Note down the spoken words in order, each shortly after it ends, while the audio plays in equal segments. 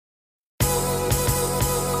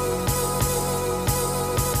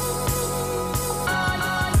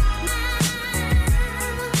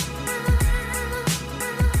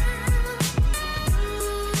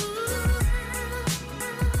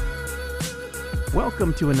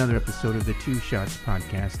Welcome to another episode of the Two Shots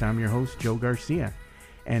Podcast. I'm your host, Joe Garcia.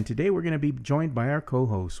 And today we're going to be joined by our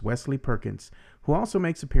co-host, Wesley Perkins, who also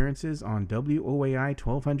makes appearances on WOAI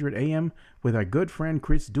 1200 AM with our good friend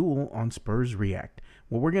Chris Duell on Spurs React.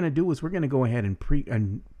 What we're going to do is we're going to go ahead and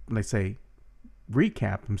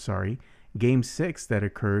recap Game 6 that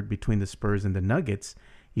occurred between the Spurs and the Nuggets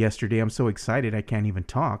yesterday. I'm so excited I can't even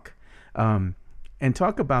talk. And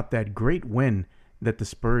talk about that great win that the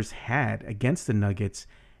Spurs had against the Nuggets.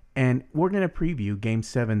 And we're going to preview Game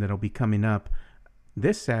 7 that'll be coming up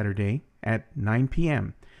this Saturday at 9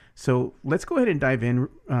 p.m. So let's go ahead and dive in,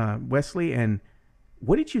 Wesley. And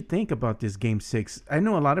what did you think about this Game 6? I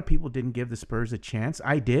know a lot of people didn't give the Spurs a chance.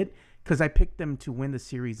 I did, because I picked them to win the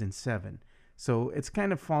series in 7. So it's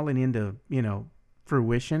kind of fallen into,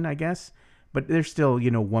 fruition, I guess. But there's still,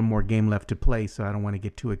 one more game left to play, so I don't want to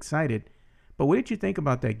get too excited. But what did you think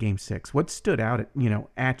about that Game 6? What stood out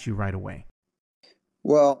at you right away?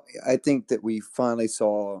 Well, I think that we finally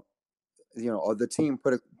saw, the team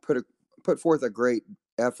put forth a great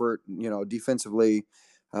effort, defensively,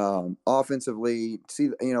 offensively.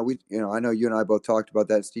 I know you and I both talked about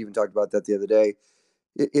that. Steven talked about that the other day.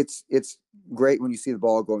 It's great when you see the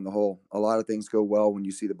ball go in the hole. A lot of things go well when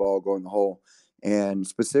you see the ball go in the hole. And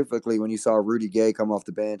specifically when you saw Rudy Gay come off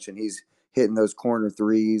the bench and he's hitting those corner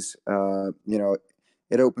threes,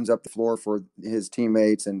 it opens up the floor for his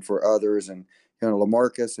teammates and for others. And,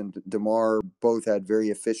 LaMarcus and DeMar both had very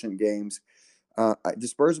efficient games. The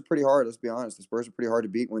Spurs are pretty hard. Let's be honest. The Spurs are pretty hard to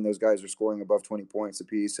beat when those guys are scoring above 20 points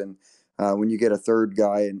apiece. And when you get a third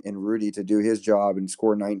guy in Rudy to do his job and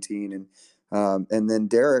score 19, and then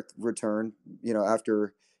Derek returned,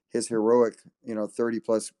 after his heroic,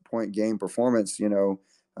 30-plus point game performance,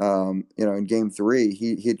 in Game 3,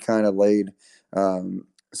 he'd kind of laid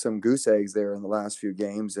some goose eggs there in the last few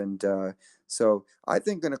games. And so I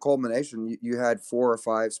think in a culmination, you had 4 or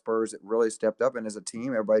 5 Spurs that really stepped up, and as a team,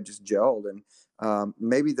 everybody just gelled. And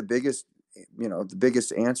maybe the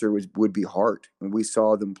biggest answer would be heart. And we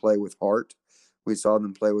saw them play with heart. We saw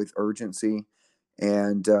them play with urgency.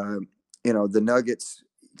 And, the Nuggets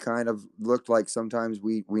kind of looked like, sometimes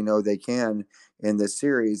we know they can in this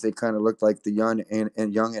series, they kind of looked like the young and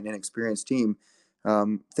inexperienced team,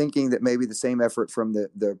 thinking that maybe the same effort from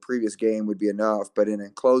the previous game would be enough. But in a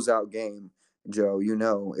closeout game, Joe, you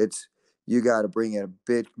got to bring it a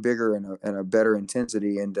bit bigger and a better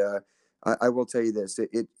intensity. And I will tell you this,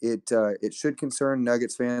 it should concern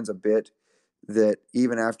Nuggets fans a bit that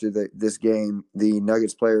even after this game, the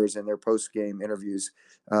Nuggets players in their post-game interviews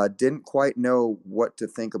didn't quite know what to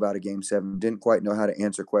think about a Game 7, didn't quite know how to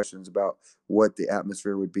answer questions about what the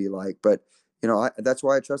atmosphere would be like. But, that's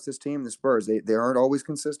why I trust this team, the Spurs. They aren't always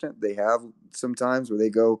consistent. They have some times where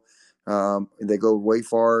they go way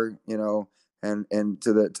far, and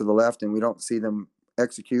to the left, and we don't see them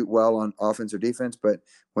execute well on offense or defense. But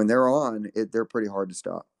when they're on, they're pretty hard to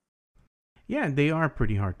stop. Yeah, they are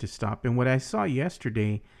pretty hard to stop. And what I saw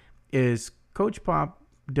yesterday is Coach Pop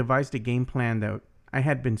devised a game plan that I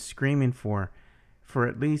had been screaming for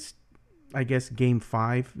at least, I guess, Game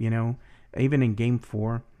 5, even in Game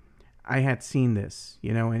 4. I had seen this,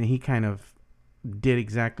 and he kind of did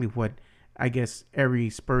exactly what I guess every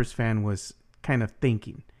Spurs fan was kind of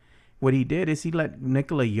thinking. What he did is he let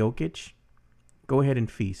Nikola Jokic go ahead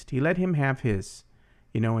and feast. He let him have his.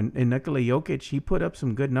 And Nikola Jokic, he put up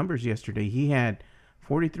some good numbers yesterday. He had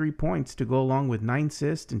 43 points to go along with 9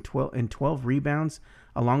 assists and 12 rebounds,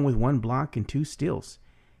 along with 1 block and 2 steals.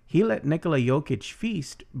 He let Nikola Jokic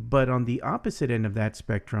feast, but on the opposite end of that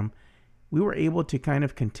spectrum, we were able to kind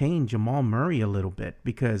of contain Jamal Murray a little bit,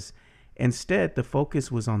 because instead the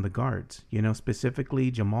focus was on the guards,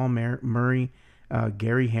 specifically Jamal Murray,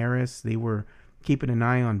 Gary Harris. They were keeping an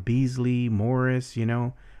eye on Beasley, Morris,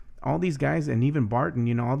 all these guys, and even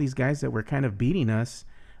Barton, all these guys that were kind of beating us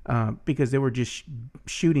because they were just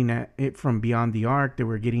shooting at it from beyond the arc. They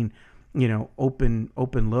were getting, open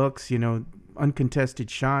looks,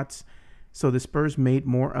 uncontested shots. So the Spurs made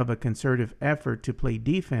more of a concerted effort to play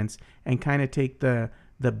defense and kind of take the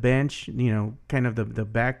bench, kind of the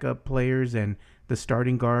backup players and the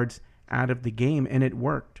starting guards out of the game, and it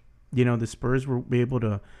worked. The Spurs were able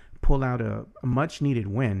to pull out a much needed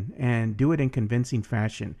win and do it in convincing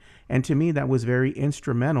fashion. And to me, that was very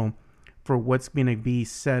instrumental for what's going to be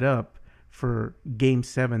set up for Game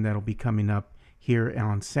 7 that'll be coming up here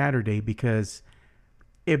on Saturday. Because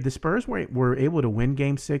if the Spurs were able to win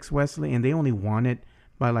Game 6, Wesley, and they only won it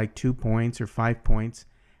by like 2 points or 5 points,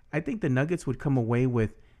 I think the Nuggets would come away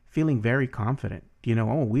with feeling very confident.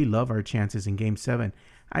 We love our chances in Game 7.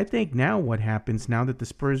 I think now what happens, now that the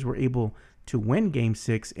Spurs were able to win Game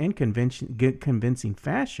 6 in convincing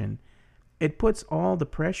fashion, it puts all the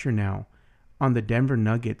pressure now on the Denver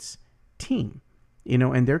Nuggets team.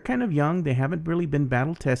 And they're kind of young. They haven't really been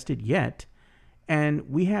battle tested yet. And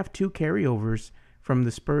we have two carryovers from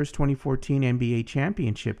the Spurs 2014 NBA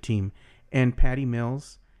championship team, and Patty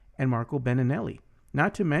Mills and Marco Beninelli.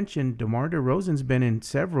 Not to mention, DeMar DeRozan's been in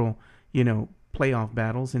several, playoff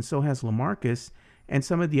battles, and so has LaMarcus and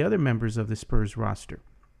some of the other members of the Spurs roster.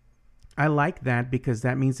 I like that because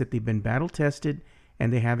that means that they've been battle tested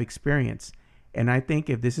and they have experience. And I think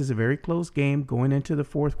if this is a very close game going into the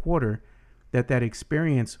fourth quarter, that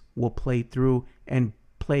experience will play through and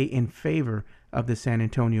play in favor of the San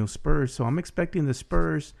Antonio Spurs. So I'm expecting the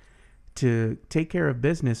Spurs to take care of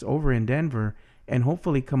business over in Denver and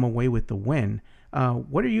hopefully come away with the win.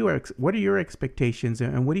 What are your expectations,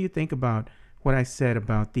 and what do you think about what I said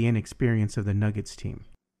about the inexperience of the Nuggets team?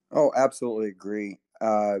 Oh, absolutely agree.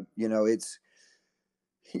 It's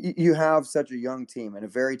you have such a young team and a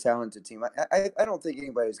very talented team. I don't think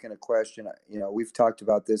anybody's going to question. We've talked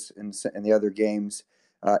about this in the other games,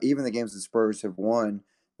 even the games the Spurs have won.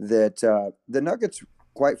 That the Nuggets,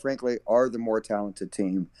 quite frankly, are the more talented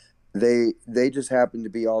team. They just happen to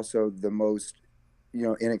be also the most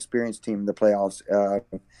inexperienced team in the playoffs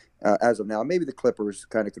as of now. Maybe the Clippers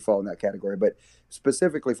kind of could fall in that category, but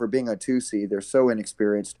specifically for being a 2 seed, they're so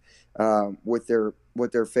inexperienced with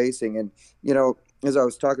what they're facing. And as I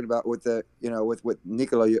was talking about with with what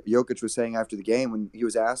Nikola Jokic was saying after the game when he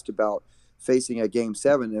was asked about facing a Game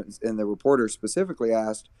 7, and the reporter specifically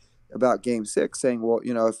asked about Game 6, saying, well,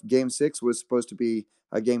 if Game 6 was supposed to be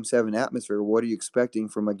a Game 7 atmosphere, what are you expecting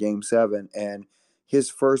from a Game 7? And his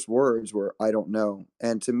first words were, "I don't know."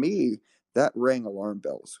 And to me, that rang alarm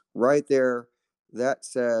bells right there. That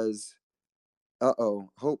says,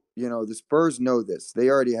 hope, the Spurs know this. They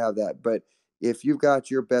already have that. But if you've got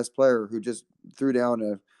your best player who just threw down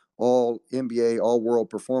a all NBA, all world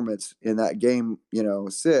performance in that game,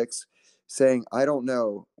 6, saying, "I don't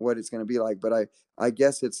know what it's going to be like, but I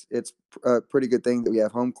guess it's a pretty good thing that we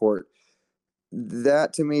have home court."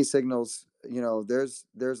 That to me signals,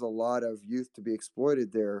 there's a lot of youth to be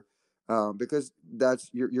exploited there, because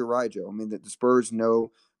you're right, Joe. I mean, the Spurs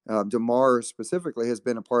know DeMar specifically has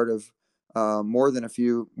been a part of more than a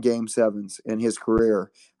few Game 7s in his career,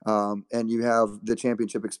 and you have the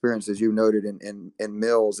championship experience, as you noted, in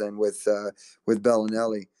Mills and with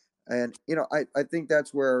Bellinelli, and I think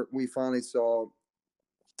that's where we finally saw,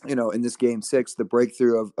 in this Game 6, the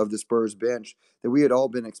breakthrough of the Spurs bench that we had all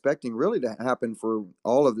been expecting really to happen for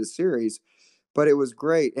all of this series. But it was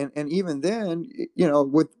great, and even then,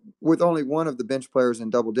 with only one of the bench players in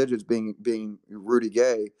double digits being Rudy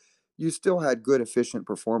Gay, you still had good, efficient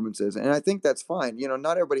performances, and I think that's fine.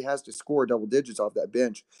 Not everybody has to score double digits off that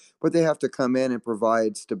bench, but they have to come in and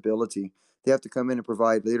provide stability. They have to come in and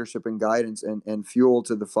provide leadership and guidance and fuel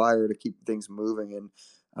to the fire to keep things moving.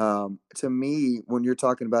 And to me, when you're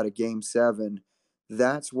talking about a Game 7,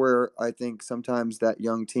 that's where I think sometimes that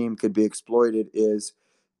young team could be exploited. Is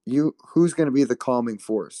who's going to be the calming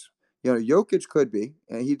force? Jokic could be,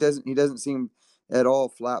 and he doesn't seem at all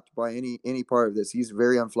flapped by any part of this. He's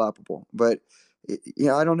very unflappable. But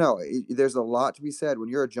I don't know. There's a lot to be said when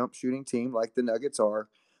you're a jump shooting team like the Nuggets are.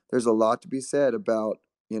 There's a lot to be said about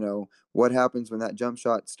what happens when that jump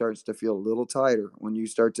shot starts to feel a little tighter, when you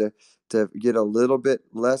start to get a little bit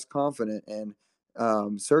less confident. And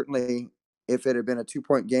certainly, if it had been a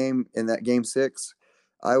 2-point game in that Game 6,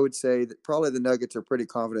 I would say that probably the Nuggets are pretty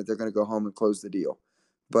confident they're going to go home and close the deal.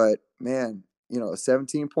 But man, a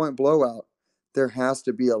 17-point blowout, there has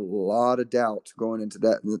to be a lot of doubt going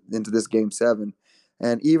into this Game 7.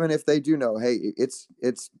 And even if they do know, hey, it's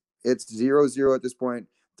 0-0 at this point,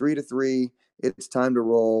 3-3, it's time to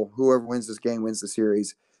roll. Whoever wins this game wins the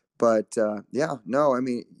series. But I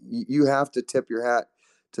mean, you have to tip your hat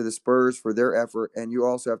to the Spurs for their effort, and you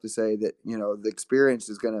also have to say that the experience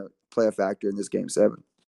is going to play a factor in this Game 7.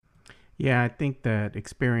 Yeah, I think that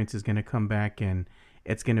experience is going to come back, and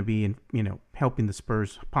it's going to be helping the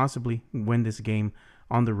Spurs possibly win this game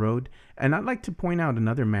on the road. And I'd like to point out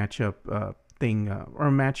another matchup or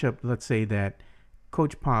a matchup, let's say, that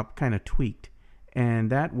Coach Pop kind of tweaked,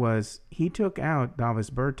 and that was he took out Davis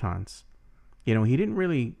Bertans. He didn't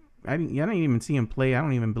really. I didn't even see him play. I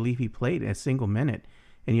don't even believe he played a single minute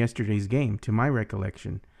in yesterday's game, to my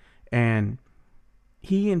recollection. And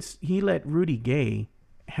he let Rudy Gay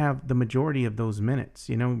have the majority of those minutes.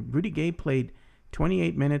 Rudy Gay played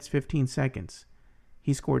 28 minutes, 15 seconds.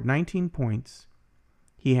 He scored 19 points.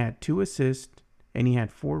 He had 2 assists, and he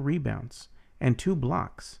had 4 rebounds and 2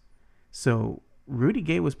 blocks. So Rudy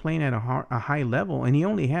Gay was playing at a high level, and he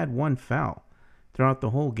only had 1 foul throughout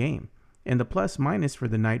the whole game. And the plus minus for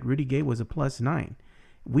the night, Rudy Gay was a +9.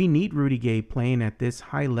 We need Rudy Gay playing at this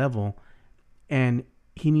high level, and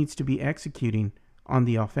he needs to be executing on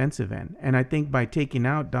the offensive end. And I think by taking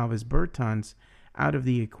out Davis Bertans out of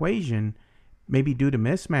the equation, maybe due to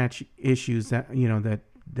mismatch issues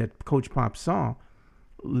that Coach Pop saw,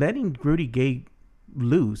 letting Rudy Gay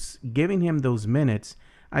loose, giving him those minutes,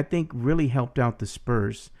 I think really helped out the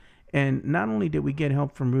Spurs. And not only did we get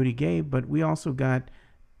help from Rudy Gay, but we also got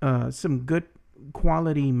some good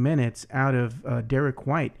quality minutes out of Derek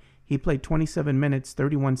White. He played 27 minutes,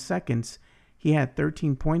 31 seconds. He had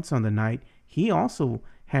 13 points on the night. He also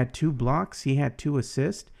had 2 blocks. He had 2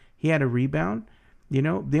 assists. He had a rebound.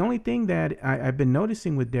 The only thing that I've been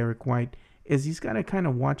noticing with Derek White is he's got to kind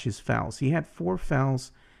of watch his fouls. He had 4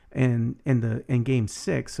 fouls in game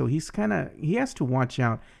 6, so he has to watch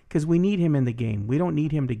out because we need him in the game. We don't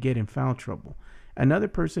need him to get in foul trouble. Another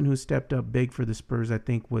person who stepped up big for the Spurs, I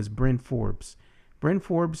think, was Bryn Forbes. Bryn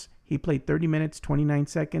Forbes, he played 30 minutes, 29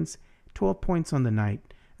 seconds, 12 points on the night.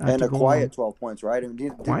 And a quiet 12 points, right? I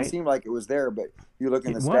mean, it didn't seem like it was there, but you look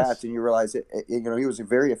in the stats and you realize he was a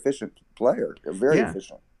very efficient player, very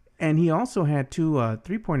efficient. And he also had 2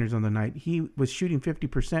 3-pointers on the night. He was shooting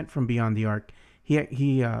 50% from beyond the arc.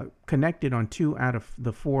 He connected on 2 out of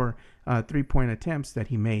the 4 3-point attempts that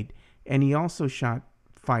he made, and he also shot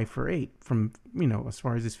 5 for 8 from as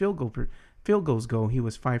far as his field goals go. He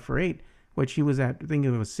was 5 for 8, which he was at. I think it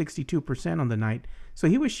was 62% on the night. So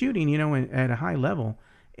he was shooting at a high level,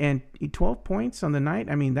 and 12 points on the night.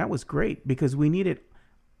 I mean, that was great because we needed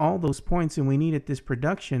all those points and we needed this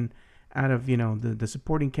production out of the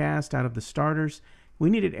supporting cast, out of the starters. We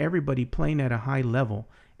needed everybody playing at a high level.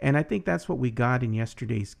 And I think that's what we got in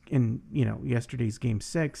yesterday's game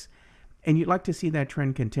 6. And you'd like to see that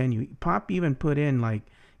trend continue. Pop even put in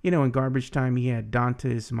in garbage time, he had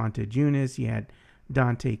Dantas Montejunas, he had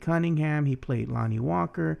Dante Cunningham, he played Lonnie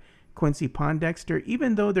Walker, Quincy Pondexter.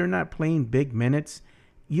 Even though they're not playing big minutes,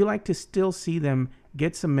 you like to still see them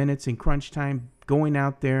get some minutes in crunch time, going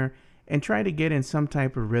out there and try to get in some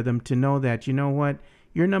type of rhythm to know that,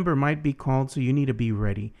 your number might be called, so you need to be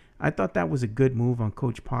ready. I thought that was a good move on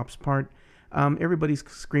Coach Pop's part. Everybody's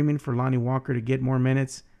screaming for Lonnie Walker to get more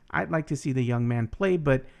minutes. I'd like to see the young man play,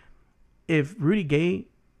 but if Rudy Gay,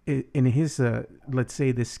 in his, let's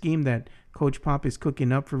say, the scheme that Coach Pop is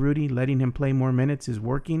cooking up for Rudy, letting him play more minutes is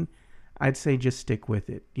working, I'd say just stick with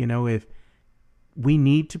it. If we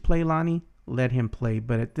need to play Lonnie, let him play.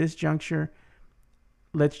 But at this juncture,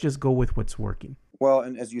 let's just go with what's working. Well,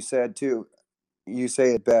 and as you said, too, you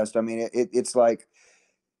say it best. I mean, it's like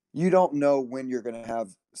you don't know when you're going to have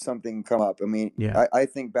something come up. I mean, I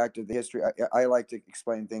think back to the history. I like to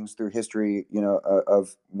explain things through history,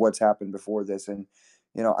 of what's happened before this. And,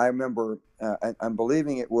 I remember, I'm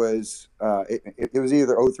believing it was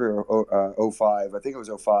either 03 or 05. I think it was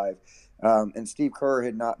 05. And Steve Kerr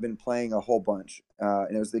had not been playing a whole bunch.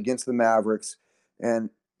 And it was against the Mavericks. And,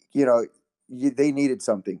 they needed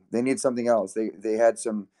something. They needed something else. They had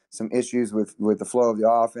some issues with the flow of the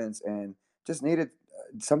offense and just needed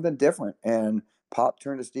something different. And Pop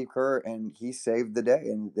turned to Steve Kerr and he saved the day,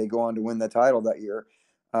 and they go on to win the title that year.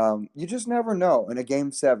 You just never know in a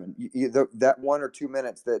game 7, that 1 or 2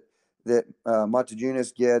 minutes that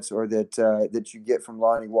Montejunas gets, or that you get from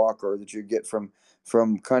Lonnie Walker, or that you get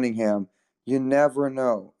from Cunningham. You never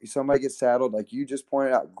know. Somebody gets saddled, like you just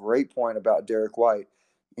pointed out. Great point about Derek White.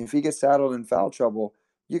 If he gets saddled in foul trouble,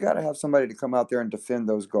 you got to have somebody to come out there and defend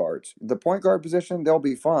those guards. The point guard position, they'll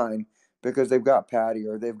be fine because they've got Patty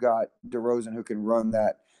or they've got DeRozan who can run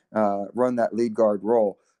that lead guard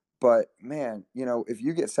role. But man, if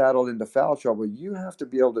you get saddled into foul trouble, you have to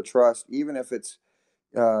be able to trust, even if it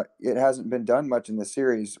hasn't been done much in the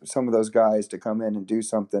series, some of those guys to come in and do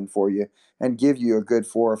something for you and give you a good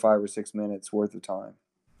 4 or 5 or 6 minutes worth of time.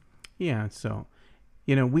 Yeah, so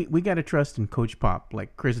we got to trust in Coach Pop,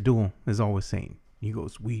 like Chris Duell is always saying. He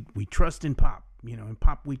goes, we trust in Pop, in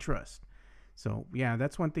Pop we trust. So, yeah,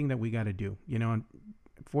 that's one thing that we got to do. And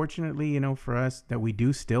fortunately, for us, that we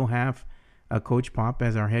do still have a Coach Pop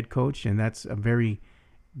as our head coach, and that's a very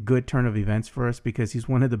good turn of events for us because he's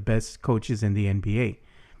one of the best coaches in the NBA.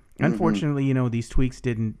 Mm-hmm. Unfortunately, these tweaks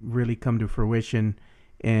didn't really come to fruition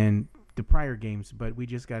in the prior games, but we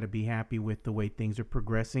just got to be happy with the way things are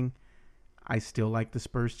progressing. I still like the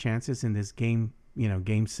Spurs' chances in this game,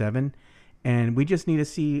 game 7. And we just need to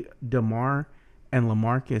see DeMar and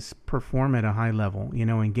LaMarcus perform at a high level.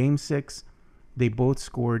 In game 6, they both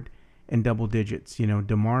scored in double digits.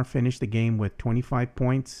 DeMar finished the game with 25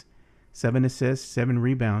 points, 7 assists, 7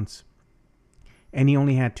 rebounds. And he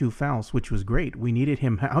only had 2 fouls, which was great. We needed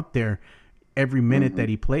him out there every minute that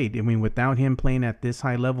he played. I mean, without him playing at this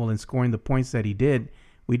high level and scoring the points that he did,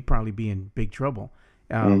 we'd probably be in big trouble.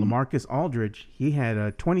 Mm. LaMarcus Aldridge, he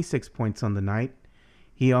had 26 points on the night.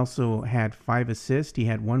 He also had 5 assists. He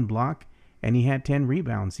had 1 block, and he had 10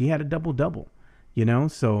 rebounds. He had a double double.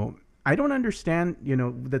 So I don't understand.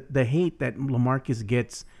 The hate that LaMarcus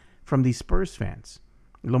gets from these Spurs fans.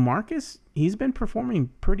 LaMarcus, he's been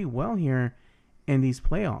performing pretty well here in these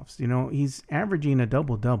playoffs. He's averaging a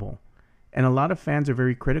double double. And a lot of fans are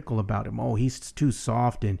very critical about him. Oh, he's too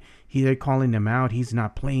soft, and they're calling him out. He's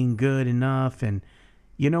not playing good enough. And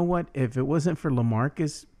you know what? If it wasn't for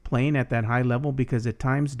LaMarcus playing at that high level, because at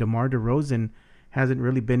times DeMar DeRozan hasn't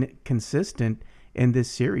really been consistent in this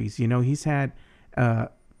series. He's had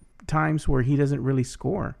times where he doesn't really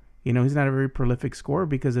score. He's not a very prolific scorer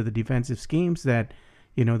because of the defensive schemes that,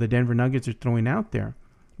 the Denver Nuggets are throwing out there.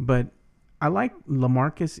 But I like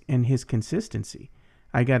LaMarcus and his consistency,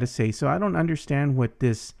 I got to say. So I don't understand what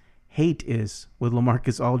this hate is with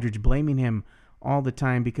LaMarcus Aldridge, blaming him all the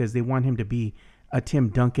time because they want him to be a Tim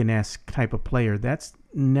Duncan-esque type of player. That's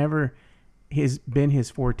never been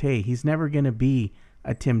his forte. He's never going to be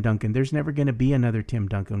a Tim Duncan. There's never going to be another Tim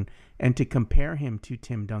Duncan. And to compare him to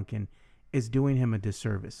Tim Duncan is doing him a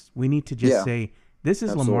disservice. We need to just say, this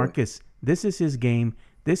is absolutely. LaMarcus. This is his game.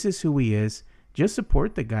 This is who he is. Just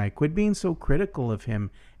support the guy. Quit being so critical of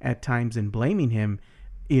him at times and blaming him,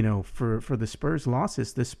 for the Spurs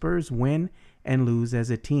losses. The Spurs win and lose as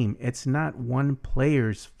a team. It's not one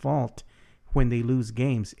player's fault when they lose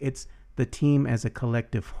games. It's the team as a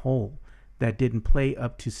collective whole that didn't play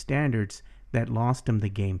up to standards that lost them the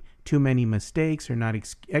game. Too many mistakes or not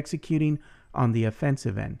executing on the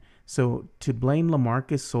offensive end. So to blame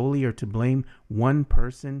LaMarcus solely or to blame one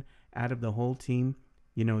person out of the whole team,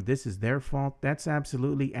 this is their fault. That's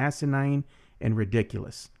absolutely asinine and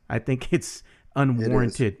ridiculous. I think it's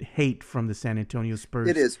unwarranted hate from the San Antonio Spurs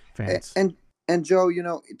It is. fans. And Joe,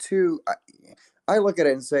 too, I look at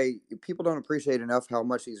it and say people don't appreciate enough how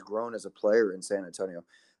much he's grown as a player in San Antonio.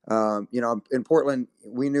 In Portland,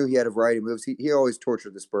 we knew he had a variety of moves. He always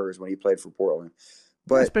tortured the Spurs when he played for Portland,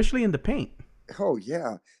 but especially in the paint. oh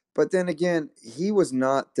yeah. But then again, he was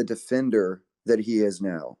not the defender that he is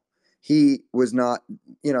now. He was not,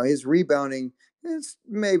 his rebounding is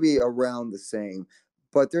maybe around the same,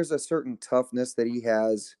 but there's a certain toughness that he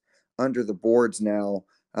has under the boards now,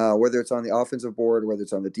 whether it's on the offensive board, whether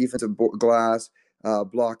it's on the defensive glass,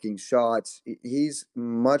 blocking shots. He's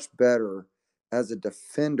much better as a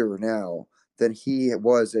defender now than he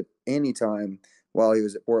was at any time while he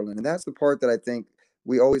was at Portland. And that's the part that I think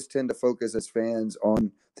we always tend to focus as fans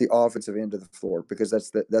on the offensive end of the floor because that's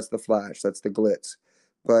the flash, that's the glitz.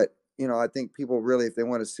 But I think people really, if they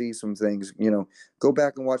want to see some things, go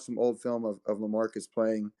back and watch some old film of LaMarcus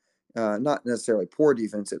playing, not necessarily poor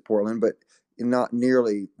defense at Portland, but not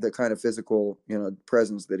nearly the kind of physical,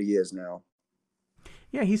 presence that he is now.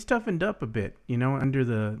 Yeah, he's toughened up a bit, under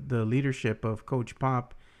the leadership of Coach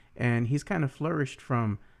Pop, and he's kind of flourished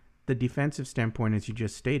from the defensive standpoint, as you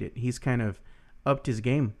just stated. He's kind of upped his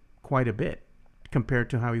game quite a bit compared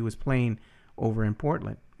to how he was playing over in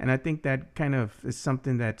Portland. And I think that kind of is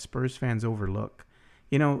something that Spurs fans overlook.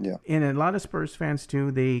 And a lot of Spurs fans,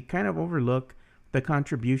 too, they kind of overlook the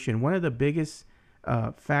contribution. One of the biggest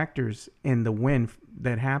factors in the win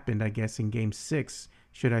that happened, I guess, in Game 6,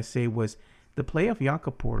 should I say, was the play of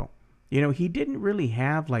Jakob Poeltl. He didn't really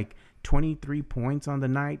have like 23 points on the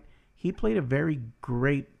night. He played a very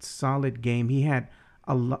great, solid game. He had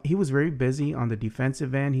he was very busy on the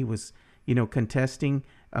defensive end. He was, contesting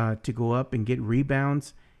to go up and get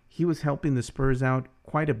rebounds. He was helping the Spurs out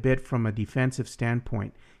quite a bit from a defensive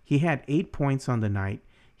standpoint. He had 8 points on the night,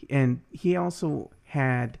 and he also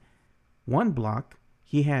had 1 block.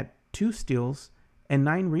 He had 2 steals and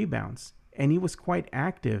 9 rebounds, and he was quite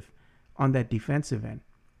active on that defensive end.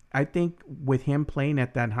 I think with him playing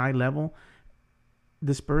at that high level,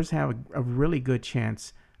 the Spurs have a really good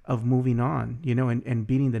chance of moving on, and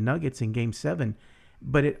beating the Nuggets in Game 7.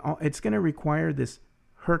 But it's going to require this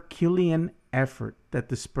Herculean effort that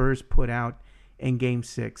the Spurs put out in Game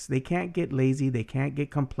 6. They can't get lazy. They can't get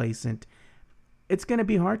complacent. It's going to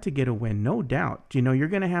be hard to get a win, no doubt. You're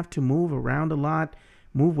going to have to move around a lot,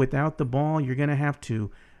 move without the ball. You're going to have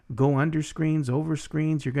to go under screens, over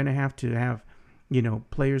screens. You're going to have,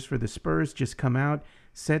 players for the Spurs just come out,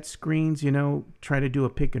 set screens, try to do a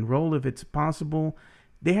pick and roll if it's possible.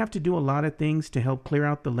 They have to do a lot of things to help clear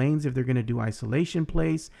out the lanes if they're going to do isolation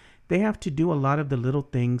plays. They have to do a lot of the little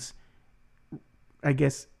things, I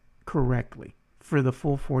guess, correctly for the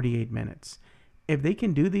full 48 minutes. If they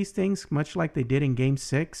can do these things, much like they did in Game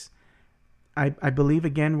 6, I believe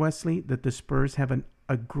again, Wesley, that the Spurs have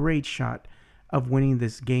a great shot of winning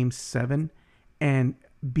this Game 7. And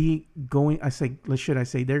be going. Should I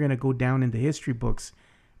say they're going to go down in the history books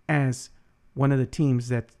as one of the teams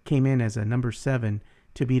that came in as a number 7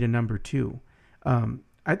 to beat a number 2.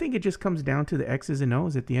 I think it just comes down to the X's and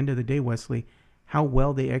O's at the end of the day, Wesley, how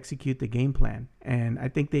well they execute the game plan. And I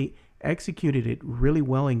think they executed it really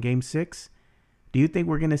well in Game 6. Do you think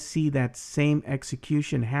we're going to see that same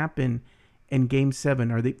execution happen in Game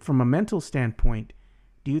 7? Are they, from a mental standpoint,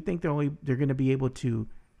 do you think they're going to be able to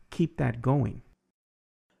keep that going?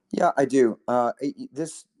 Yeah, I do.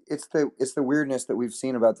 It's the weirdness that we've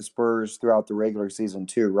seen about the Spurs throughout the regular season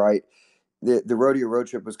too, right? The rodeo road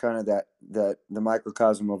trip was kind of that the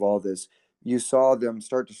microcosm of all this. You saw them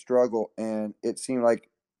start to struggle, and it seemed like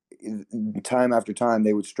time after time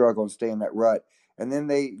they would struggle and stay in that rut. And then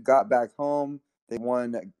they got back home, they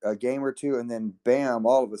won a game or two, and then bam,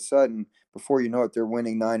 all of a sudden, before you know it, they're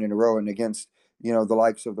winning 9 in a row and against the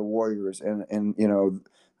likes of the Warriors and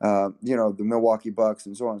the Milwaukee Bucks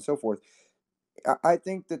and so on and so forth. I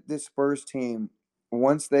think that this Spurs team,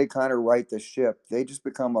 once they kind of right the ship, they just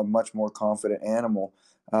become a much more confident animal.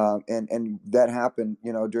 And that happened,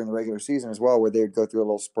 during the regular season as well, where they'd go through a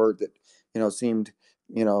little spurt that, seemed,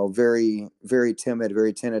 very, very timid,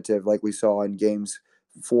 very tentative, like we saw in games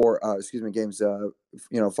 5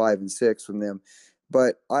 and 6 from them.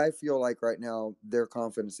 But I feel like right now their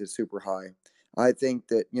confidence is super high. I think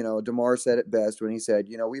that, DeMar said it best when he said,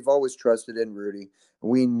 we've always trusted in Rudy.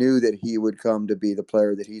 We knew that he would come to be the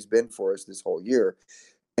player that he's been for us this whole year.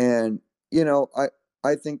 And,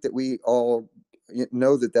 I think that we all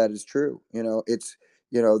know that that is true.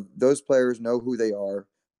 Those players know who they are.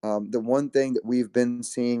 The one thing that we've been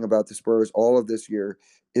seeing about the Spurs all of this year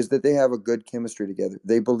is that they have a good chemistry together.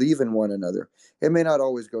 They believe in one another. It may not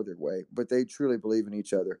always go their way, but they truly believe in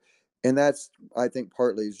each other. And that's, I think,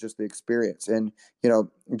 partly is just the experience. And,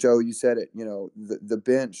 Joe, you said it, the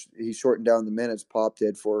bench, he shortened down the minutes, Pop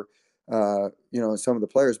did for, some of the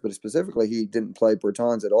players, but specifically he didn't play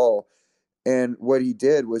Bertans at all. And what he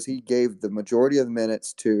did was he gave the majority of the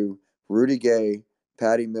minutes to Rudy Gay,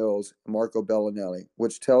 Patty Mills, Marco Bellinelli,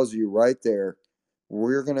 which tells you right there,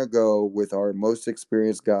 we're going to go with our most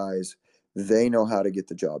experienced guys. They know how to get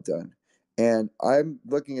the job done. And I'm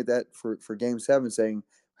looking at that for Game 7 saying,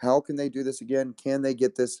 how can they do this again? Can they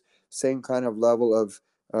get this same kind of level of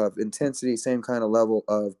intensity, same kind of level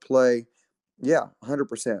of play? Yeah,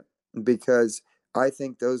 100%. Because I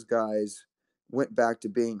think those guys went back to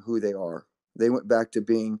being who they are. They went back to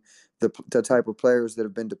being the type of players that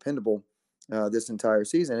have been dependable this entire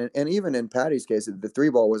season. And even in Patty's case, the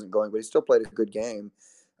 3-ball wasn't going, but he still played a good game.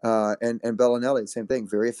 And Bellinelli, the same thing,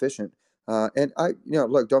 very efficient. And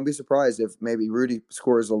look, don't be surprised if maybe Rudy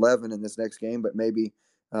scores 11 in this next game, but maybe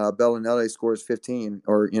Bellinelli scores 15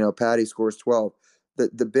 or, Patty scores 12.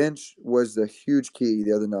 The bench was the huge key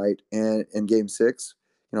the other night and in Game 6,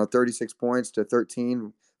 36 points to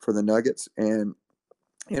 13 for the Nuggets. And,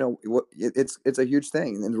 it's a huge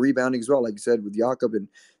thing. And the rebounding as well, like you said, with Jakob and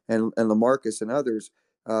LaMarcus and others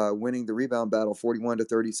winning the rebound battle 41 to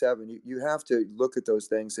 37. You have to look at those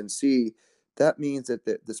things and see that means that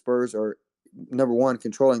the Spurs are, number one,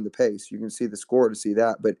 controlling the pace. You can see the score to see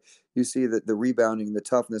that, but you see that the rebounding, the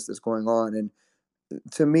toughness that's going on. And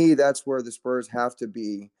to me, that's where the Spurs have to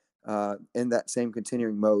be in that same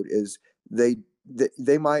continuing mode is they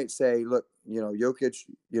might say, look, Jokic,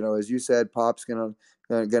 as you said, Pop's gonna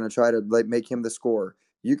try to make him the scorer.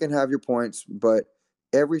 You can have your points, but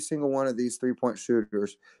every single one of these 3-point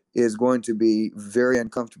shooters is going to be very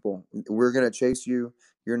uncomfortable. We're going to chase you.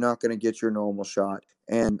 You're not going to get your normal shot.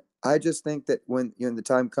 And I just think that when the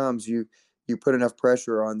time comes, you put enough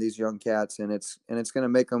pressure on these young cats, and it's going to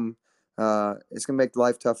make them. It's going to make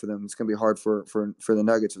life tough for them. It's going to be hard for the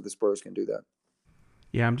Nuggets if the Spurs can do that.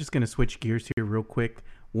 Yeah, I'm just going to switch gears here real quick.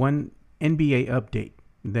 One NBA update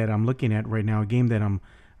that I'm looking at right now, a game that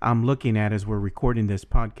I'm looking at as we're recording this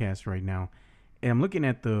podcast right now. And I'm looking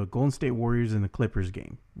at the Golden State Warriors and the Clippers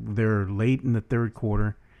game. They're late in the third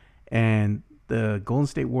quarter, and the Golden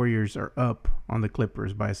State Warriors are up on the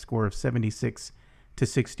Clippers by a score of 76 to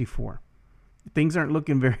 64. Things aren't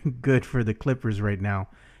looking very good for the Clippers right now,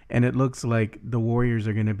 and it looks like the Warriors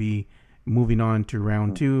are going to be moving on to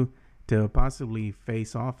round 2 to possibly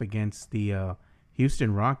face off against the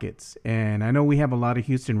Houston Rockets. And I know we have a lot of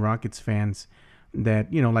Houston Rockets fans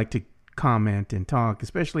that, like to comment and talk,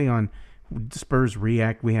 especially on Spurs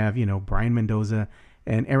React. We have, Brian Mendoza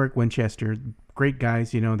and Eric Winchester, great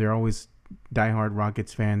guys. They're always diehard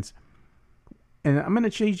Rockets fans. And I'm going to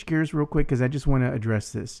change gears real quick because I just want to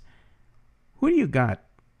address this. Who do you got,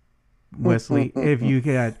 Wesley? If you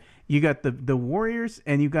got the Warriors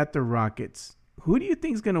and you got the Rockets, who do you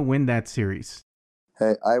think is going to win that series?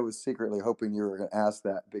 Hey, I was secretly hoping you were going to ask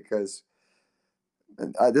that because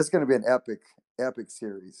this is going to be an epic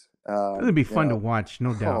series. It'll be You fun to know, watch,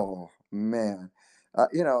 no doubt. oh man,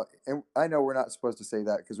 you know, and I know we're not supposed to say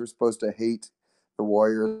that because we're supposed to hate the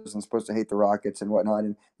Warriors and supposed to hate the Rockets and whatnot,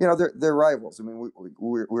 and you know they're rivals. I mean,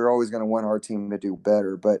 we're always going to want our team to do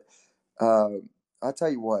better, but uh, I'll tell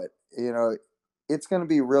you what, you know, it's going to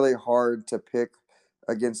be really hard to pick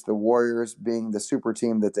against the Warriors being the super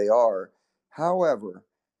team that they are. However,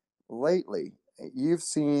 lately, you've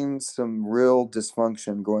seen some real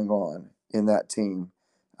dysfunction going on in that team.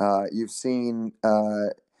 You've seen,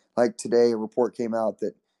 like today, a report came out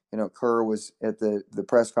that Kerr was at the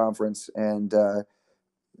press conference, and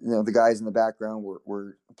the guys in the background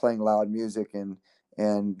were playing loud music, and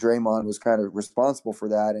Draymond was kind of responsible for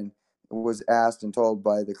that, and was asked and told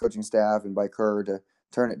by the coaching staff and by Kerr to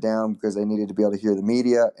turn it down because they needed to be able to hear the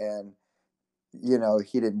media, and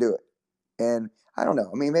he didn't do it. And I don't know.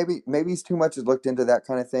 I mean, maybe he's too much has looked into that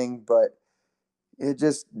kind of thing, but it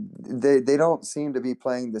just they don't seem to be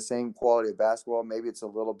playing the same quality of basketball. Maybe it's a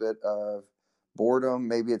little bit of boredom.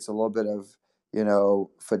 Maybe it's a little bit of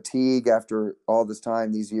fatigue after all this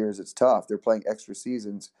time, these years. It's tough. They're playing extra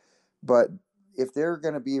seasons, but if they're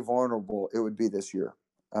going to be vulnerable, it would be this year,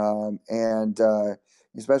 and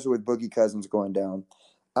especially with Boogie Cousins going down.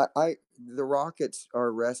 I the Rockets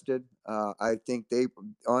are rested. I think they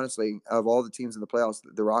honestly, of all the teams in the playoffs,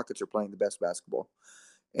 the Rockets are playing the best basketball,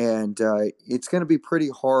 and it's going to be pretty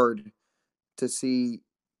hard to see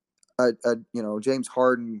James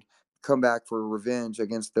Harden come back for revenge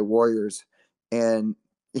against the Warriors, and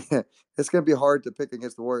yeah, it's going to be hard to pick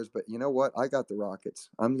against the Warriors. But you know what? I got the Rockets.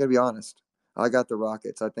 I'm going to be honest. I got the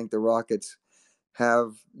Rockets. I think the Rockets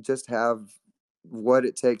have what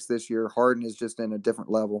it takes this year. Harden is just in a different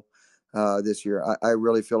level this year. I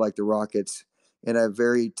really feel like the Rockets in a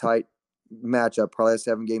very tight matchup, probably a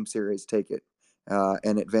 7-game series, take it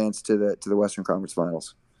and advance to the Western Conference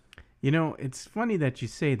Finals. It's funny that you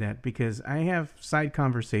say that because I have side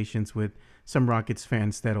conversations with some Rockets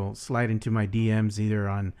fans that'll slide into my DMs either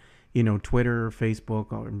on, Twitter or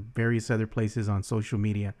Facebook or various other places on social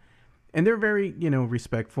media. And they're very,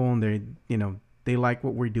 respectful, and they like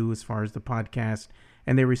what we do as far as the podcast,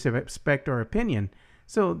 and they respect our opinion.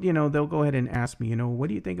 So, they'll go ahead and ask me, what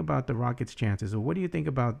do you think about the Rockets' chances? Or what do you think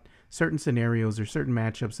about certain scenarios or certain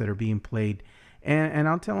matchups that are being played? And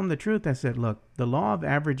I'll tell them the truth. I said, look, the law of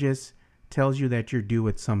averages tells you that you're due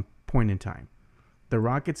at some point in time. The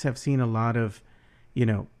Rockets have seen a lot of, you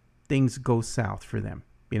know, things go south for them.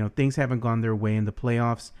 Things haven't gone their way in the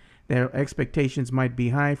playoffs. Their expectations might be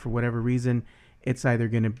high for whatever reason. It's either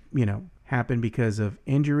going to, happen because of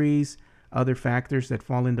injuries, other factors that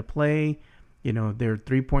fall into play. Their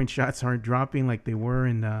 3-point shots aren't dropping like they were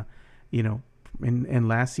in the, in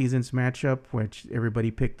last season's matchup, which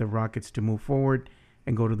everybody picked the Rockets to move forward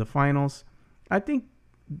and go to the finals. I think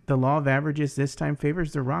the law of averages this time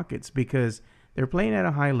favors the Rockets because they're playing at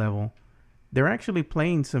a high level. They're actually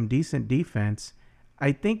playing some decent defense.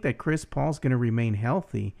 I think that Chris Paul's going to remain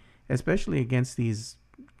healthy, especially against these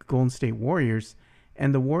Golden State Warriors.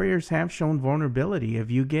 And the Warriors have shown vulnerability. If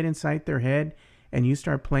you get inside their head and you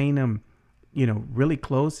start playing them, really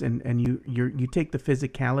close, and you take the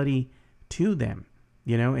physicality to them,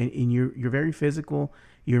 and you're very physical,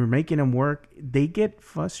 you're making them work, they get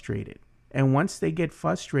frustrated. And once they get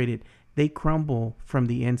frustrated, they crumble from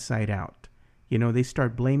the inside out. They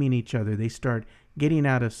start blaming each other. They start getting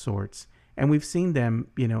out of sorts. And we've seen them,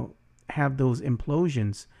 have those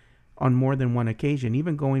implosions on more than one occasion,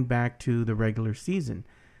 even going back to the regular season.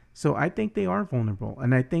 So I think they are vulnerable.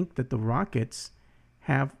 And I think that the Rockets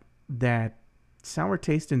have that sour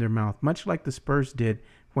taste in their mouth, much like the Spurs did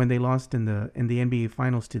when they lost in the NBA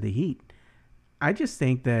Finals to the Heat. I just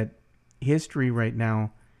think that history right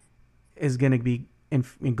now is going to be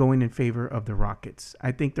going in favor of the Rockets.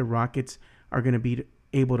 I think the Rockets are going to be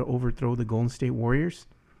able to overthrow the Golden State Warriors,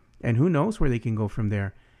 and who knows where they can go from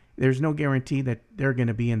there. There's no guarantee that they're going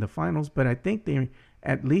to be in the finals, but I think they,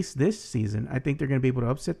 at least this season, I think they're going to be able to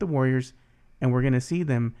upset the Warriors, and we're going to see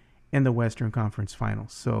them in the Western Conference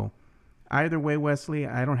Finals. So either way, Wesley,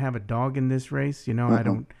 I don't have a dog in this race.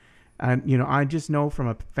 I just know from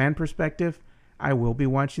a fan perspective, I will be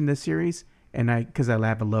watching this series, and because I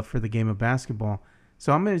have a love for the game of basketball.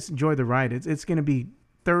 So I'm going to enjoy the ride. It's going to be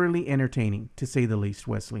thoroughly entertaining, to say the least,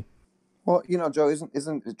 Wesley. Well, Joe,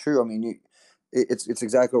 isn't it true? I mean, it's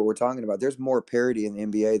exactly what we're talking about. There's more parity in the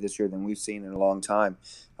NBA this year than we've seen in a long time.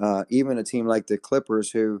 Even a team like the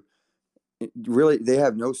Clippers, who really they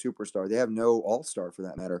have no superstar, they have no all star for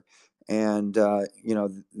that matter, and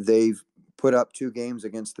they've put up 2 games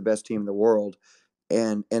against the best team in the world,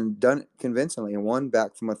 and done it convincingly and won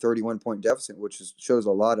back from a 31-point deficit, which shows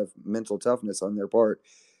a lot of mental toughness on their part.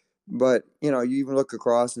 But you even look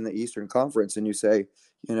across in the Eastern Conference and you say,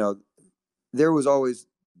 you know, there was always,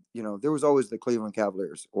 there was always the Cleveland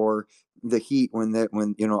Cavaliers or the Heat when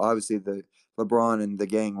obviously the LeBron and the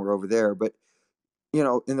gang were over there. But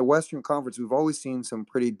in the Western Conference, we've always seen some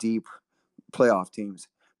pretty deep playoff teams.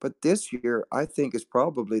 But this year, I think is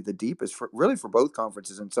probably the deepest for both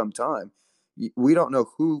conferences in some time. We don't know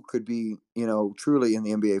who could be, truly in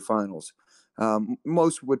the NBA Finals.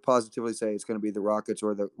 Most would positively say it's going to be the Rockets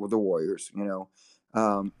or the Warriors.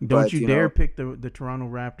 Don't But you dare pick the Toronto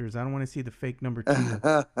Raptors. I don't want to see the fake number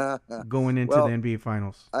two going into the well, NBA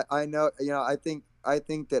Finals. I know, I think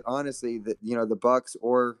that honestly that the Bucks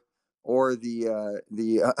or the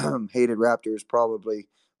hated Raptors probably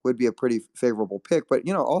would be a pretty favorable pick. But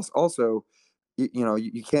also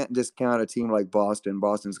you can't discount a team like Boston.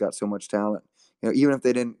 Boston's got so much talent. Even if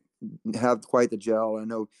they didn't have quite the gel, I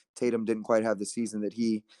know Tatum didn't quite have the season that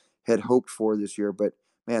he had hoped for this year. But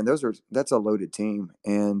man, that's a loaded team,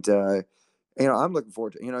 and I'm looking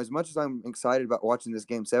forward to as much as I'm excited about watching this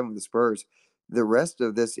Game 7 with the Spurs. The rest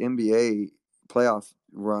of this NBA playoff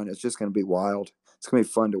run is just going to be wild. It's going to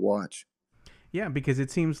be fun to watch. Yeah, because it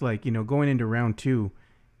seems like, going into round two,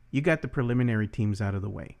 you got the preliminary teams out of the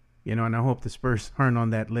way. And I hope the Spurs aren't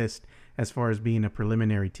on that list as far as being a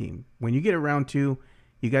preliminary team. When you get to round two,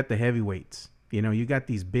 you got the heavyweights. You got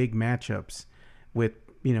these big matchups with,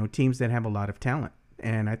 teams that have a lot of talent.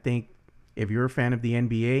 And I think if you're a fan of the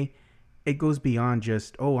NBA, it goes beyond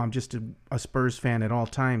just, oh, I'm just a Spurs fan at all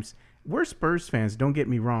times. We're Spurs fans, don't get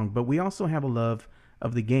me wrong, but we also have a love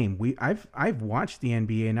of the game. I've watched the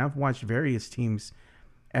NBA and I've watched various teams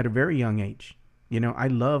at a very young age. I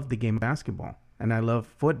love the game of basketball and I love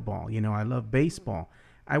football. I love baseball.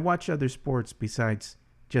 I watch other sports besides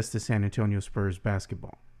just the San Antonio Spurs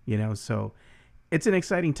basketball. So it's an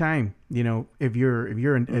exciting time. If you're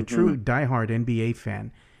a true diehard NBA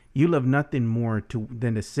fan, you love nothing more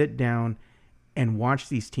than to sit down and watch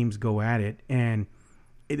these teams go at it. And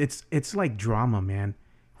it's like drama, man.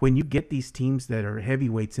 When you get these teams that are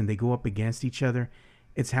heavyweights and they go up against each other,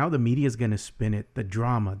 it's how the media is going to spin it. The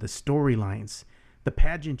drama, the storylines, the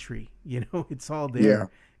pageantry, it's all there. Yeah.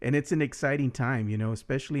 And it's an exciting time,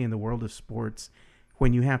 especially in the world of sports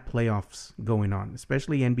when you have playoffs going on,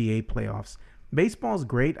 especially NBA playoffs. Baseball's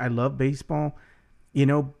great. I love baseball,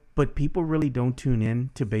 but people really don't tune in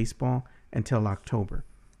to baseball until October.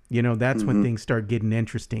 That's when things start getting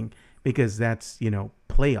interesting because that's,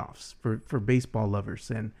 playoffs for baseball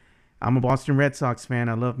lovers. And I'm a Boston Red Sox fan.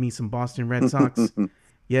 I love me some Boston Red Sox.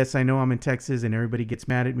 Yes, I know I'm in Texas and everybody gets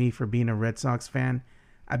mad at me for being a Red Sox fan.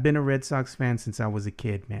 I've been a Red Sox fan since I was a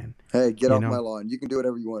kid, man. Hey, get off my lawn. You can do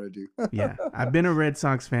whatever you want to do. Yeah, I've been a Red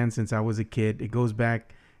Sox fan since I was a kid. It goes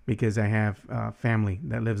back because I have family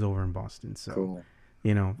that lives over in Boston. So, cool.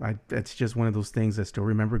 That's just one of those things I still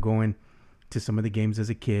remember going to some of the games as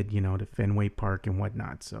a kid, to Fenway Park and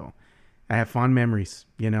whatnot. So I have fond memories,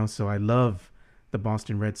 so I love the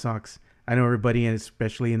Boston Red Sox. I know everybody, and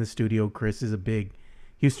especially in the studio, Chris is a big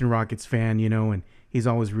Houston Rockets fan, and he's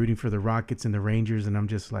always rooting for the Rockets and the Rangers. And I'm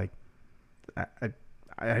just like,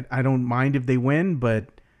 I don't mind if they win, but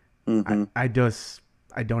I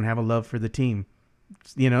don't have a love for the team,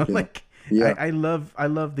 Yeah. I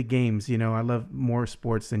love the games, I love more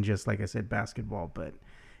sports than just, like I said, basketball. But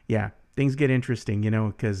yeah, things get interesting,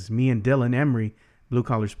 because me and Dylan Emery, Blue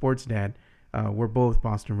Collar Sports Dad, we're both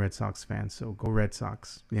Boston Red Sox fans. So go Red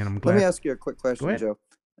Sox. I'm glad. Let me ask you a quick question, Joe.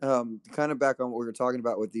 Kind of back on what we were talking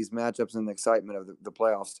about with these matchups and the excitement of the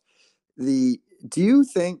playoffs. Do you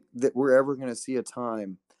think that we're ever going to see a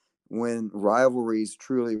time when rivalries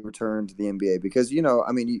truly return to the NBA? Because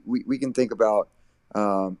we can think about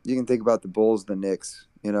you can think about the Bulls, the Knicks,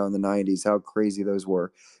 in the '90s, how crazy those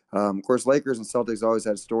were. Of course, Lakers and Celtics always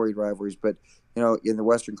had storied rivalries, but in the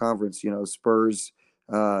Western Conference, Spurs,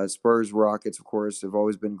 Rockets, of course, have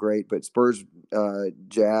always been great, but Spurs,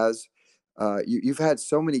 Jazz. You've had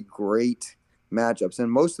so many great matchups,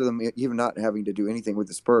 and most of them even not having to do anything with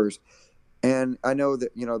the Spurs. And I know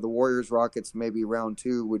that the Warriors Rockets maybe round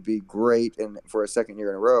two would be great and for a second year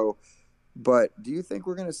in a row. But do you think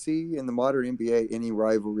we're going to see in the modern NBA any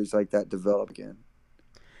rivalries like that develop again?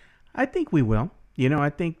 I think we will. I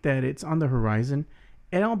think that it's on the horizon.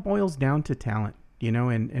 It all boils down to talent,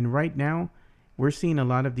 and right now we're seeing a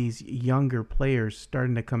lot of these younger players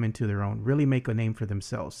starting to come into their own, really make a name for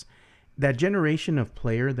themselves. That generation of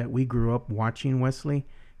player that we grew up watching, Wesley,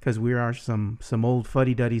 because we are some old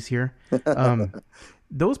fuddy-duddies here.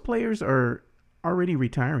 Those players are already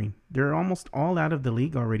retiring. They're almost all out of the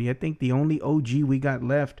league already. I think the only OG we got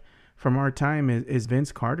left from our time is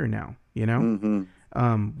Vince Carter now. You know,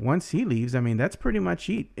 Mm-hmm. once he leaves, I mean, that's pretty much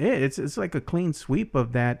it. It's like a clean sweep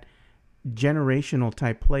of that generational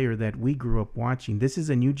type player that we grew up watching. This is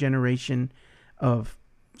a new generation of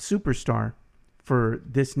superstar for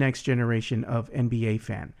this next generation of NBA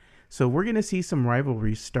fan. So we're going to see some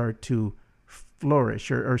rivalries start to flourish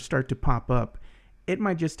or start to pop up. It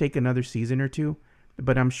might just take another season or two,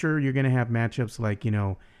 but I'm sure you're going to have matchups like,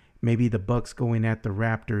 maybe the Bucks going at the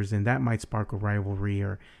Raptors, and that might spark a rivalry.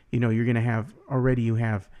 Or, you're going to have already, you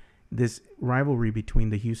have this rivalry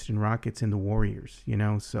between the Houston Rockets and the Warriors,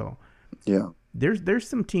 so Yeah. there's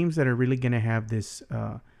some teams that are really going to have this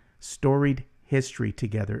storied history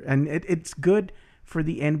together. And it's good for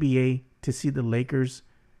the NBA to see the Lakers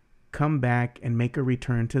come back and make a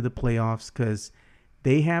return to the playoffs, because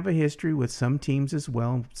they have a history with some teams as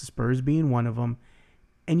well, Spurs being one of them.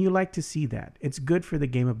 And you like to see that. It's good for the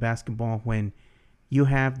game of basketball when you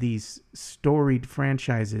have these storied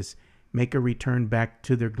franchises make a return back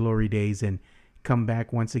to their glory days and come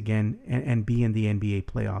back once again and be in the NBA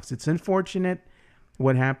playoffs. It's unfortunate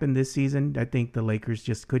what happened this season. I think the Lakers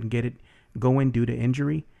just couldn't get it going due to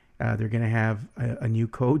injury. They're going to have a new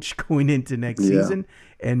coach going into next season,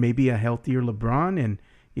 and maybe a healthier LeBron, and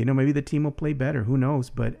maybe the team will play better. Who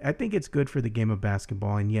knows? But I think it's good for the game of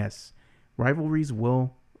basketball. And yes, rivalries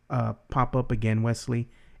will pop up again, Wesley.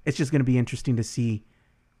 It's just going to be interesting to see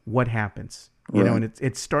what happens. And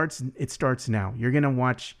it starts now. You're going to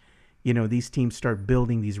watch, these teams start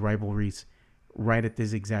building these rivalries right at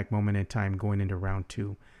this exact moment in time going into round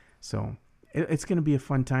 2. So it's going to be a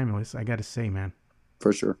fun time, I got to say, man.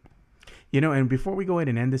 For sure. And before we go ahead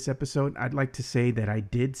and end this episode, I'd like to say that I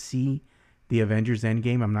did see the Avengers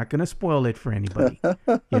Endgame. I'm not going to spoil it for anybody.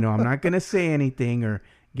 I'm not going to say anything or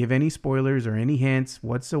give any spoilers or any hints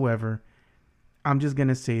whatsoever. I'm just going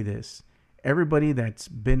to say this. Everybody that's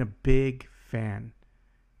been a big fan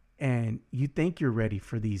and you think you're ready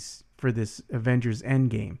for this Avengers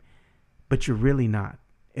Endgame, but you're really not.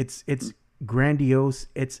 It's grandiose.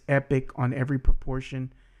 It's epic on every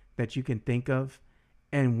proportion that you can think of.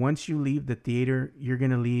 And once you leave the theater, you're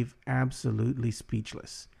going to leave absolutely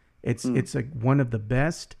speechless. It's one of the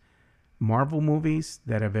best Marvel movies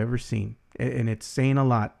that I've ever seen. And it's saying a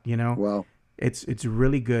lot, Wow. It's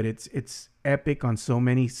really good. It's epic on so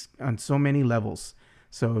many levels.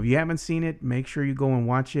 So if you haven't seen it, make sure you go and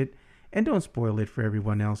watch it, and don't spoil it for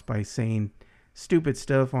everyone else by saying stupid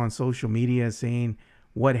stuff on social media, saying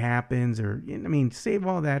what happens, or save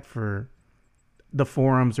all that for the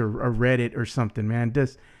forums or Reddit or something, man.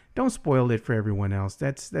 Just don't spoil it for everyone else.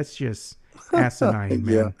 That's just asinine,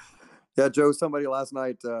 man. Yeah, Joe. Somebody last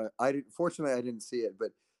night. Fortunately, I didn't see it, but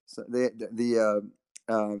those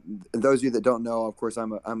of you that don't know, of course,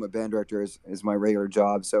 I'm a band director is my regular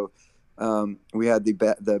job. So we had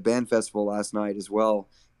the band festival last night as well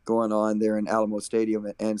going on there in Alamo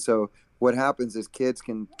Stadium, and so what happens is kids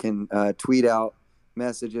can tweet out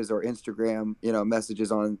messages or Instagram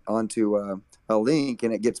messages onto a link,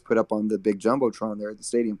 and it gets put up on the big jumbotron there at the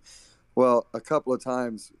stadium. Well, a couple of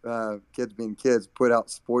times, kids being kids, put out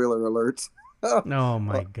spoiler alerts. Oh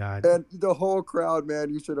my God! And the whole crowd,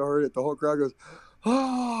 man, you should have heard it. The whole crowd goes,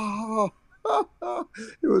 "Oh!"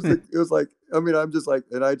 It was like. I'm just like,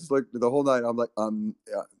 and I just looked the whole night. I'm like, I'm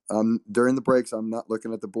during the breaks. I'm not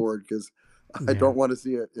looking at the board because I don't want to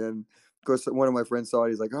see it. And of course, one of my friends saw it.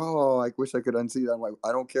 He's like, "Oh, I wish I could unsee that." I'm like,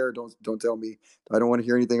 "I don't care. Don't tell me. I don't want to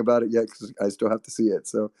hear anything about it yet because I still have to see it."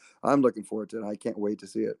 So I'm looking forward to it. I can't wait to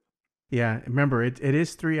see it. Yeah, remember it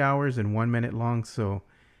is 3 hours and 1 minute long. So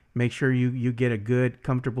make sure you get a good,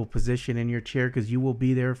 comfortable position in your chair, because you will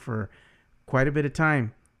be there for quite a bit of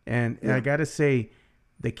time. And I got to say,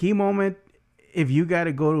 the key moment, if you got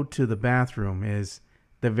to go to the bathroom, is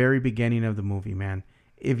the very beginning of the movie, man.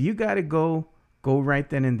 If you got to go right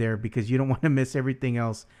then and there, because you don't want to miss everything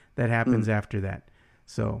else that happens after that.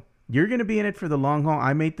 So you're going to be in it for the long haul.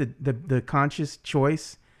 I made the conscious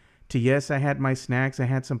choice to, yes, I had my snacks. I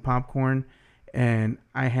had some popcorn and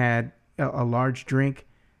I had a large drink,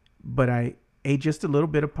 but I ate just a little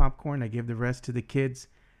bit of popcorn. I gave the rest to the kids.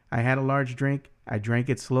 I had a large drink. I drank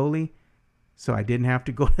it slowly, so I didn't have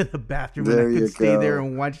to go to the bathroom, and I could stay there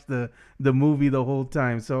and watch the movie the whole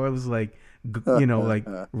time. So I was like, like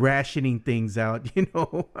rationing things out,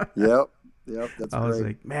 Yep, that's I was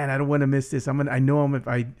like, man, I don't want to miss this. I know if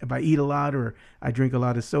I eat a lot or I drink a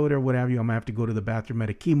lot of soda or whatever, I'm gonna have to go to the bathroom at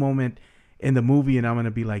a key moment in the movie, and I'm gonna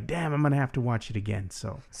be like, damn, I'm gonna have to watch it again.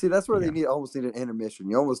 So see, that's where they almost need an intermission.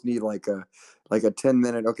 You almost need like a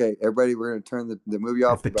 10-minute. Okay, everybody, we're gonna turn the movie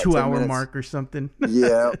off at the 2-hour mark or something.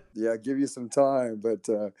 yeah, give you some time, but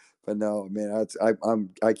no, man,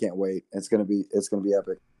 I can't wait. It's gonna be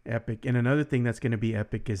epic. Epic. And another thing that's going to be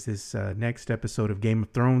epic is this next episode of Game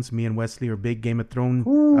of Thrones. Me and Wesley are big Game of Thrones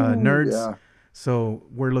nerds. Yeah. So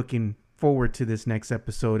we're looking forward to this next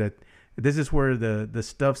episode. This is where the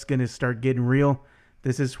stuff's going to start getting real.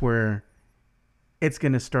 This is where it's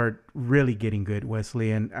going to start really getting good,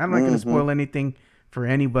 Wesley. And I'm not going to spoil anything for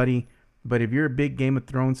anybody. But if you're a big Game of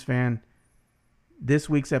Thrones fan, this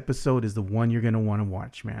week's episode is the one you're going to want to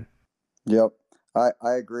watch, man. Yep.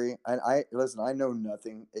 I agree. And listen, I know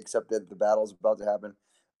nothing except that the battle's about to happen.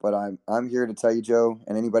 But I'm here to tell you, Joe,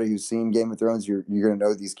 and anybody who's seen Game of Thrones, you're gonna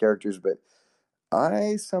know these characters. But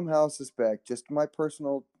I somehow suspect, just my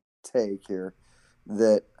personal take here,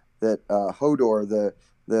 that Hodor,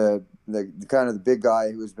 the kind of the big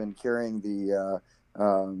guy who's been carrying the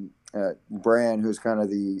Bran, who's kind of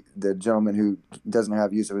the gentleman who doesn't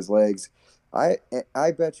have use of his legs. I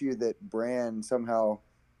bet you that Bran somehow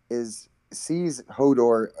sees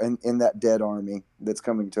Hodor in that dead army that's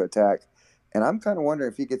coming to attack, and I'm kind of wondering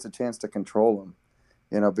if he gets a chance to control him,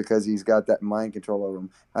 because he's got that mind control over him.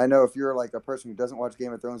 I know if you're like a person who doesn't watch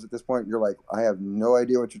Game of Thrones at this point, you're like, I have no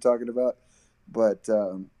idea what you're talking about, but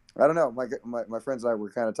I don't know. My friends and I were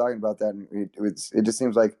kind of talking about that, and it just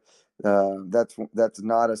seems like that's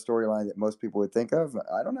not a storyline that most people would think of.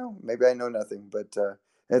 I don't know. Maybe I know nothing, but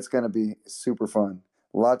it's going to be super fun.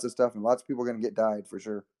 Lots of stuff, and lots of people are going to get dyed for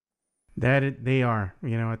sure. They are.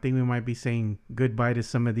 I think we might be saying goodbye to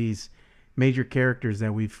some of these major characters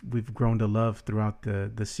that we've grown to love throughout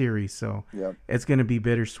the series. So It's going to be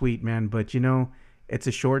bittersweet, man. But it's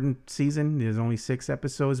a shortened season. There's only 6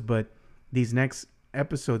 episodes, but these next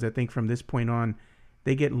episodes, I think from this point on,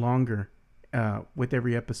 they get longer with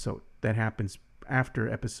every episode that happens after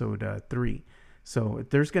episode 3. So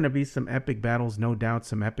there's going to be some epic battles, no doubt,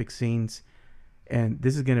 some epic scenes. And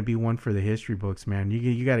this is going to be one for the history books, man.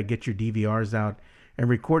 You got to get your DVRs out and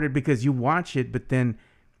record it, because you watch it, but then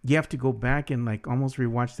you have to go back and like almost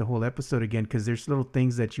rewatch the whole episode again, because there's little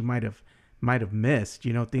things that you might have missed,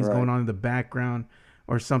 things going on in the background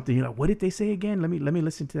or something. You're like, what did they say again? Let me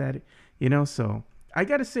listen to that, So I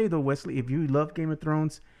got to say though, Wesley, if you love Game of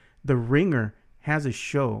Thrones, The Ringer has a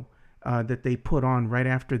show that they put on right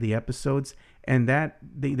after the episodes, and that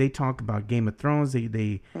they talk about Game of Thrones.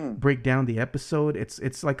 They break down the episode.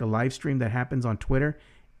 It's like a live stream that happens on Twitter.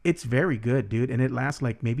 It's very good, dude, and it lasts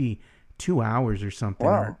like maybe 2 hours or something.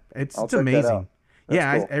 Wow. It's check that amazing. out.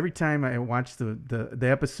 That's cool. Every time I watch the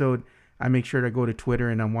episode, I make sure to go to Twitter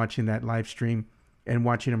and I'm watching that live stream and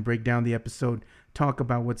watching them break down the episode, talk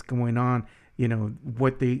about what's going on,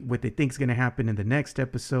 what they think is going to happen in the next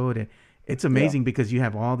episode. And it's amazing because you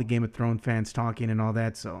have all the Game of Thrones fans talking and all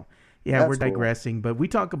that. So we're digressing, but we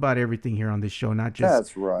talk about everything here on this show, not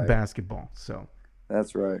just basketball. So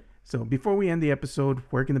that's right. So before we end the episode,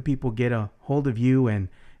 where can the people get a hold of you and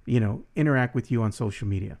interact with you on social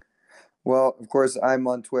media? Well, of course, I'm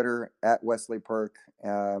on Twitter at Wesley Perk.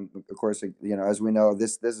 Of course, as we know,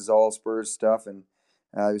 this is all Spurs stuff, and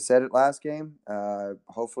we said it last game.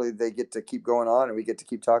 Hopefully, they get to keep going on, and we get to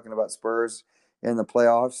keep talking about Spurs in the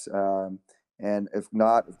playoffs. And if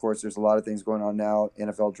not, of course, there's a lot of things going on now.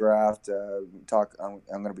 NFL draft. I'm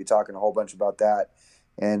going to be talking a whole bunch about that,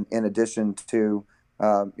 and in addition to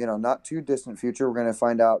not too distant future, we're going to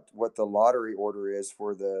find out what the lottery order is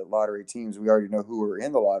for the lottery teams. We already know who are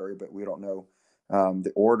in the lottery, but we don't know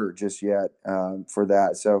the order just yet for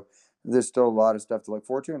that. So there's still a lot of stuff to look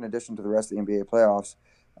forward to in addition to the rest of the NBA playoffs.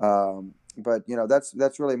 But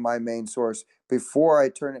that's really my main source. Before I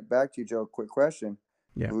turn it back to you, Joe, quick question.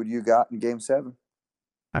 Yeah. Who do you got in Game 7?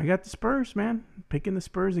 I got the Spurs, man. Picking the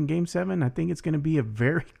Spurs in Game 7. I think it's going to be a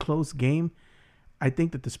very close game. I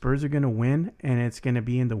think that the Spurs are going to win, and it's going to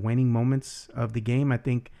be in the winning moments of the game. I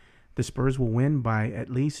think the Spurs will win by at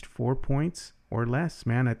least 4 points or less,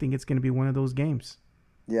 man. I think it's going to be one of those games.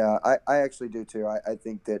 Yeah, I actually do too. I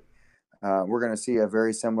think that we're going to see a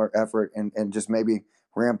very similar effort and just maybe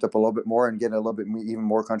ramped up a little bit more and get a little bit even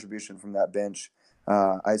more contribution from that bench.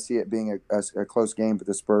 I see it being a close game, but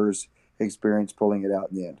the Spurs experience pulling it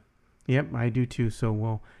out in the end. Yep, I do too. So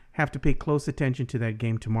we'll have to pay close attention to that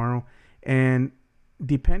game tomorrow. And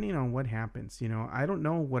depending on what happens, I don't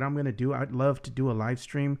know what I'm going to do. I'd love to do a live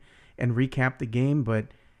stream and recap the game, but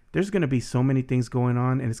there's going to be so many things going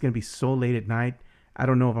on, and it's going to be so late at night. I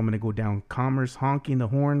don't know if I'm going to go down Commerce honking the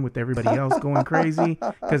horn with everybody else going crazy,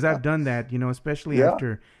 because I've done that, especially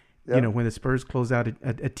after, when the Spurs close out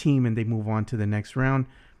a team and they move on to the next round.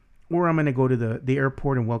 Or I'm going to go to the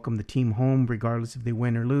airport and welcome the team home, regardless if they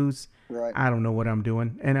win or lose. Right. I don't know what I'm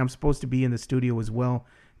doing. And I'm supposed to be in the studio as well,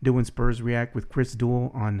 doing Spurs React with Chris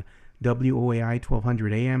Duell on WOAI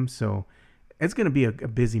 1200 AM. So It's gonna be a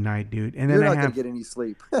busy night, dude. And You're then not I gonna have get any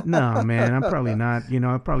sleep. no, man. I'm probably not.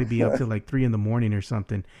 I'll probably be up till like 3 a.m. or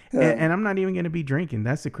something, and I'm not even gonna be drinking.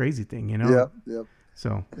 That's the crazy thing, Yep.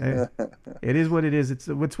 So it is what it is. It's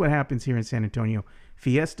what happens here in San Antonio.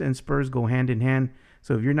 Fiesta and Spurs go hand in hand.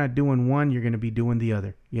 So if you're not doing one, you're gonna be doing the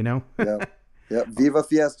other. Yep. Viva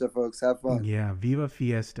Fiesta, folks. Have fun. Yeah, Viva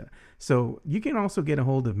Fiesta. So you can also get a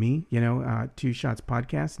hold of me, Two Shots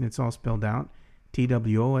Podcast, and it's all spelled out,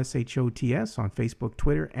 TWOSHOTS on Facebook,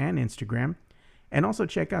 Twitter, and Instagram. And also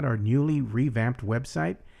check out our newly revamped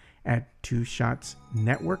website at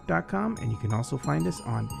twoshotsnetwork.com. And you can also find us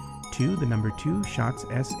on 2 Shots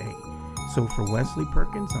SA. So for Wesley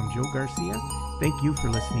Perkins, I'm Joe Garcia. Thank you for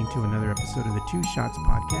listening to another episode of the Two Shots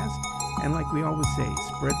Podcast. And like we always say,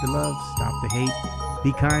 spread the love, stop the hate,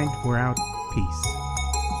 be kind, we're out, peace.